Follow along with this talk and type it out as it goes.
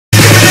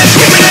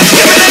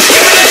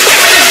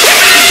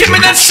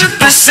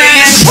the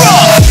sand.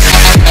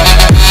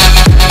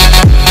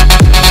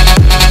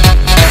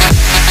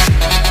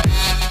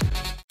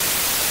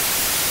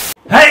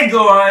 Hey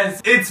guys,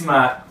 it's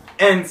Matt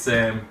and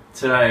Sam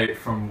today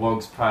from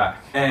Yolk's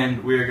pack,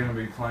 and we're going to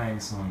be playing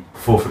some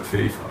Forfeit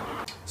FIFA.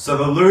 So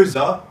the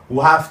loser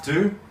will have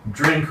to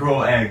drink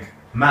raw egg.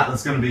 Matt,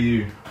 that's going to be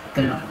you.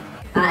 Good luck.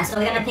 Alright, so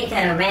we're going to pick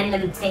a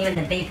random team in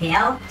the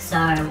BPL. So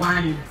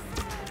 1,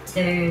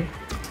 2...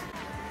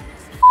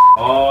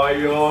 Oh,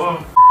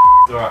 you're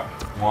alright.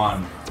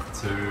 1,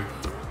 2,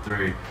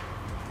 3.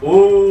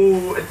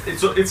 Oh,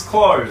 it's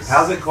close.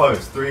 How's it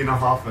close?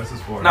 3.5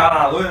 versus 4.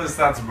 No, look at the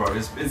stats, bro.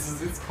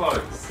 It's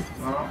close.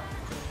 Alright.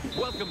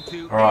 Welcome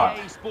to Alright.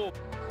 EA Sport.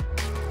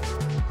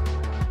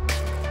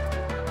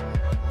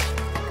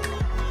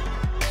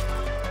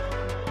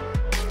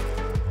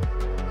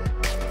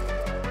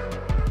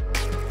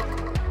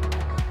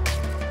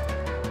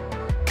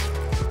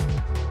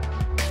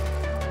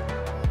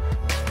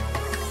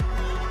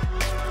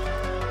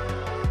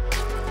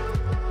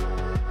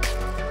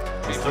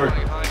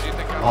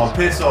 Oh,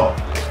 piss off.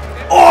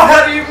 Oh,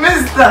 how do you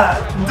miss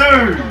that?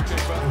 Dude!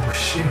 Oh,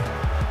 shit.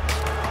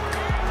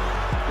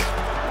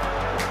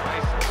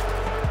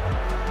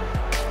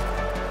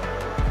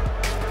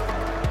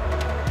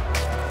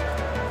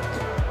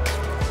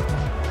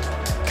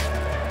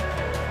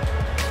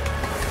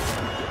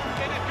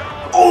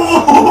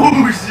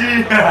 Oh,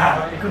 shit!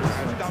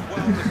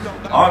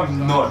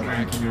 I'm not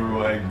drinking your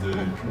raw egg, dude.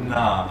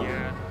 Nah.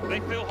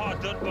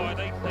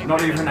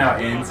 Not even our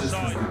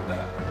ancestors did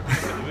that.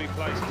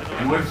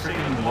 And we're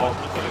freaking locked.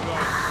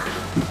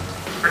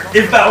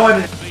 If that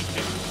one is...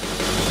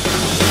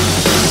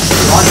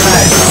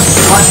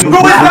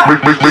 Make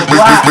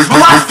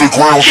the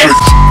ground shake.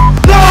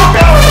 No!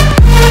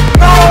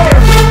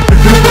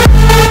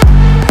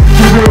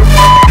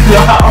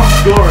 I'm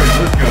scoring,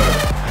 let's go.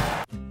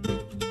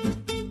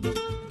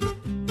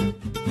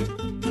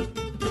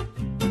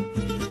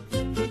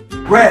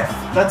 Ref,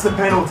 that's a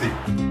penalty.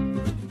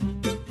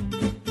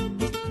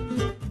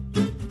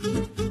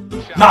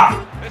 Nah!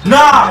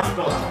 Nah!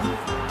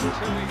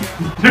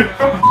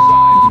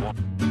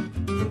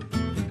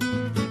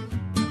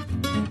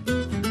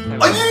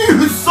 Are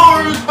you so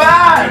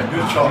bad?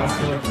 Good chance.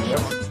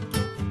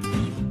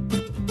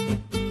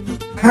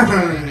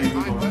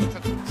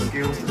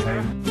 Skills to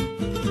game.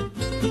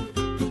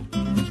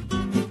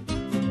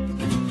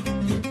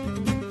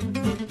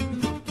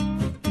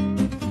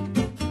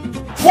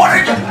 What are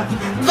you?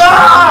 Nah!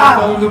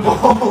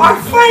 I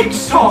fake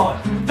shot!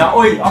 Nah,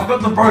 oi, I've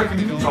got the broken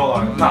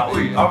controller. Nah,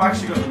 oi, I've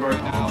actually got the broken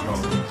controller.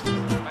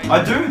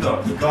 I do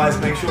though. Guys,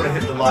 make sure to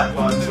hit the like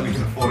button so we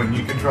can afford a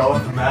new controller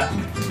for Matt,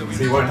 so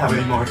he won't have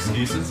any more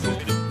excuses.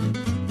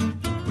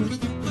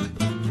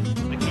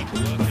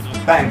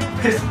 Bang!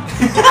 Piss!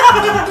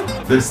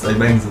 First they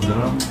bangs the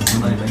drum,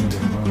 and they bang the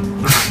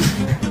drum.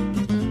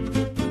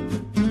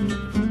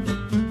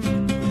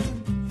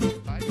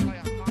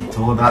 It's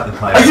all about the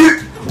play. Are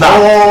you?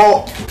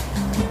 No!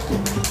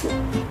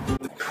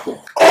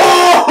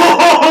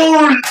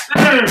 Oh!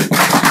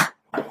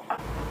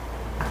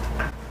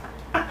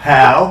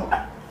 How?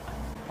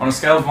 On a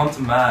scale of 1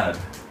 to mad,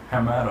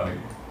 how mad are you?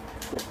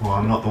 Well,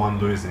 I'm not the one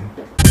losing.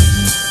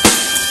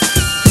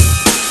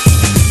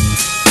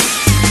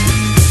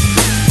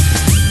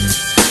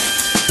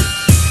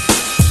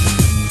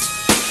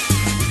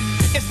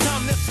 It's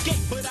time to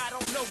escape, but I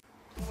don't know.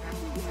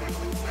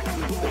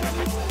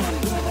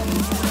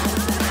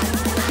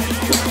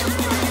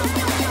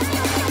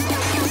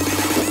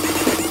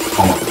 I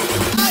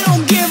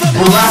don't give a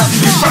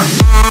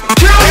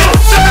Kill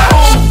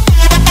yourself!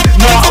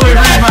 No, we're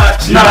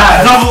rematch.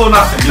 Nah, double or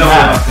nothing. Double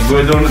or nothing.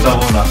 We're doing a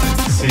double or nothing.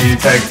 So you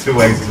take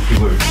 2 eggs if you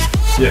lose.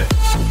 Yeah.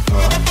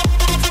 Alright.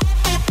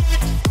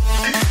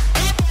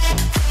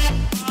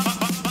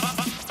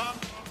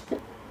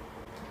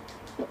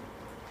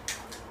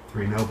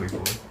 Three nil, big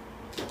boy.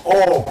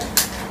 Oh!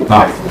 No.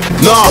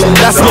 No,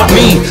 that's not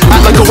me.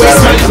 Act like a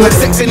waste man, like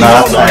sex anymore.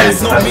 No,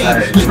 that's not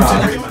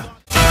me.